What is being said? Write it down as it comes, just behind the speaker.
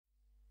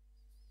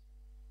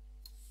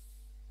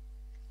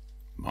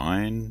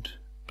Mind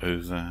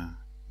over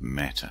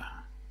matter.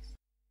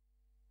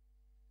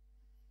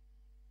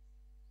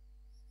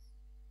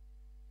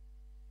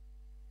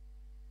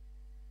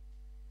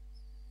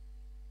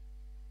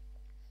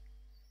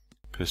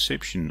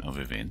 Perception of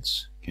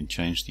events can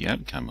change the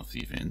outcome of the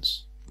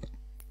events,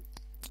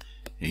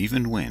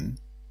 even when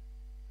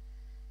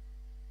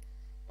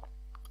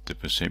the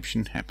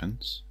perception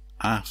happens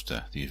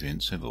after the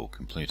events have all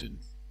completed.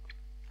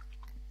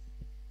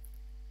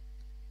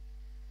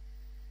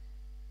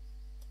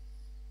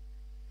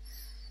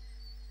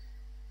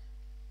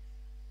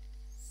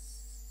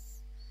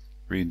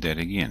 Read that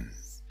again.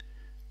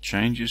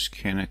 Changes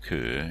can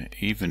occur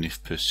even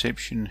if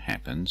perception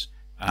happens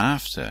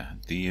after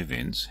the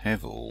events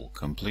have all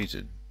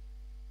completed.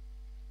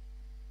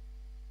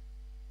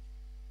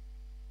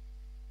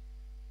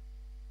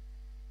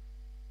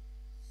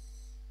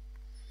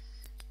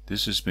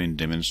 This has been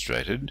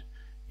demonstrated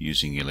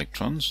using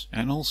electrons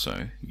and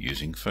also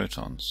using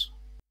photons.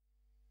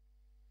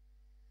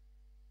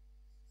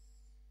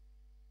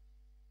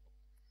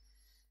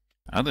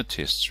 Other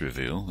tests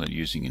reveal that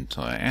using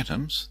entire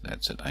atoms,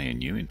 that's at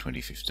ANU in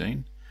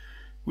 2015,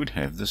 would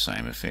have the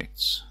same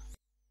effects.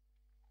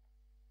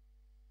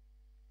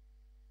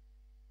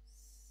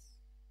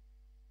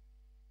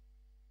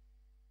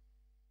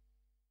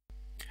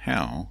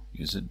 How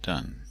is it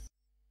done?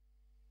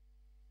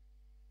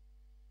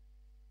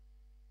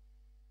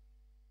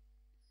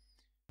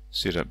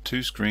 Set up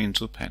two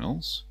screens or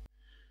panels,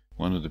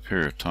 one with a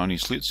pair of tiny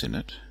slits in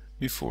it,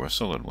 before a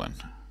solid one.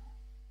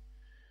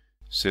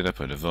 Set up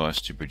a device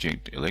to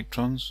project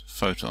electrons,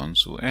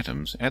 photons or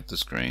atoms at the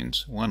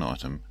screens, one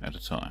item at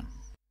a time.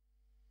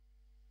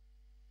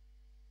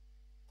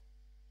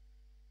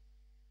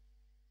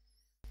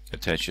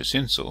 Attach a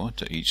sensor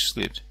to each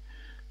slit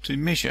to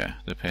measure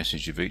the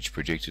passage of each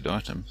projected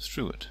item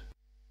through it.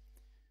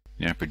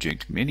 Now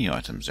project many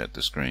items at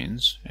the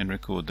screens and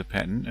record the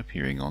pattern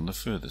appearing on the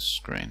furthest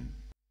screen.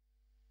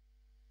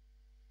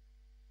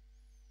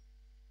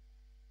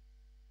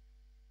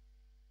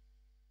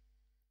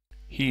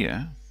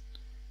 Here,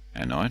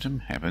 an item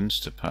happens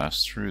to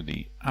pass through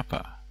the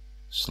upper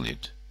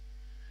slit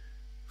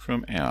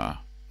from our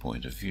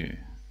point of view.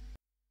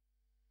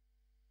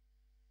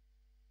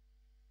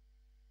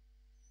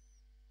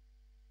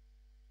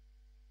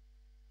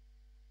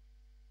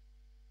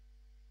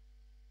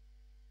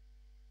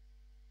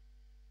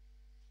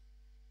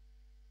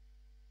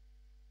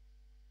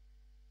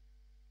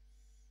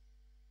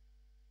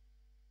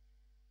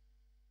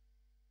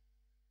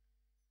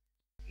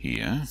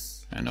 Here,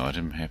 an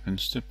item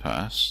happens to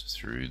pass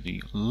through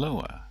the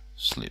lower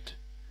slit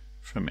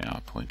from our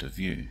point of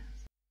view.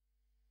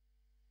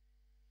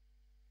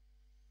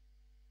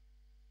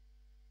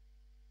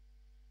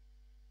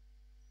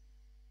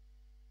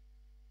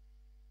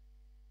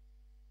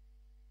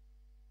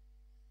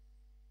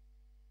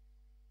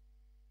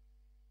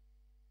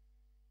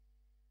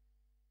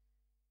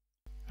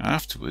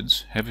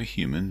 Afterwards, have a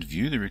human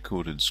view the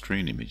recorded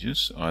screen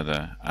images,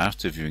 either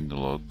after viewing the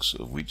logs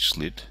of which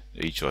slit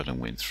each item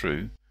went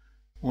through,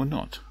 or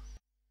not.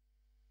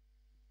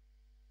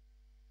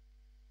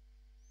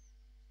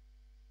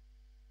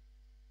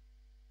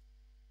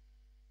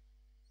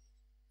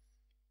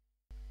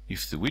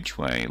 If the which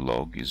way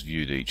log is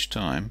viewed each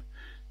time,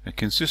 a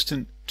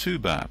consistent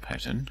 2-bar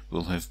pattern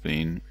will have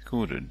been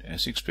recorded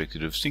as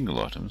expected of single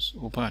items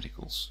or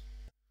particles.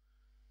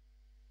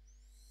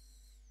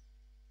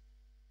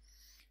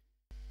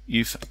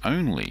 If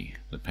only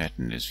the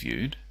pattern is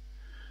viewed,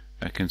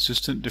 a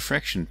consistent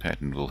diffraction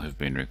pattern will have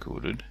been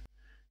recorded,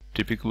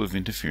 typical of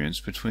interference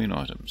between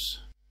items,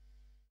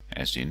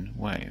 as in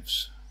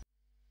waves.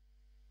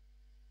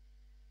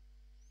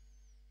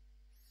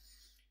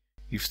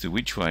 If the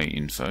which way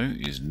info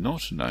is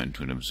not known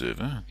to an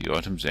observer, the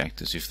items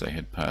act as if they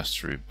had passed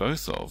through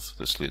both of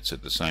the slits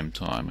at the same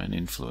time and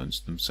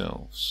influenced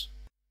themselves.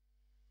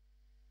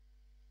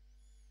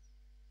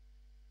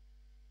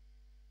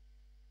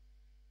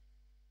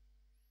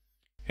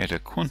 At a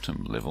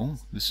quantum level,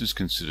 this is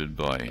considered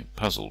by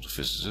puzzled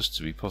physicists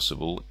to be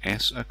possible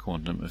as a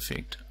quantum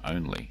effect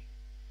only.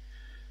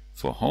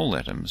 For whole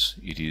atoms,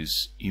 it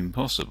is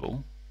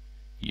impossible,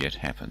 yet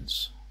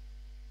happens.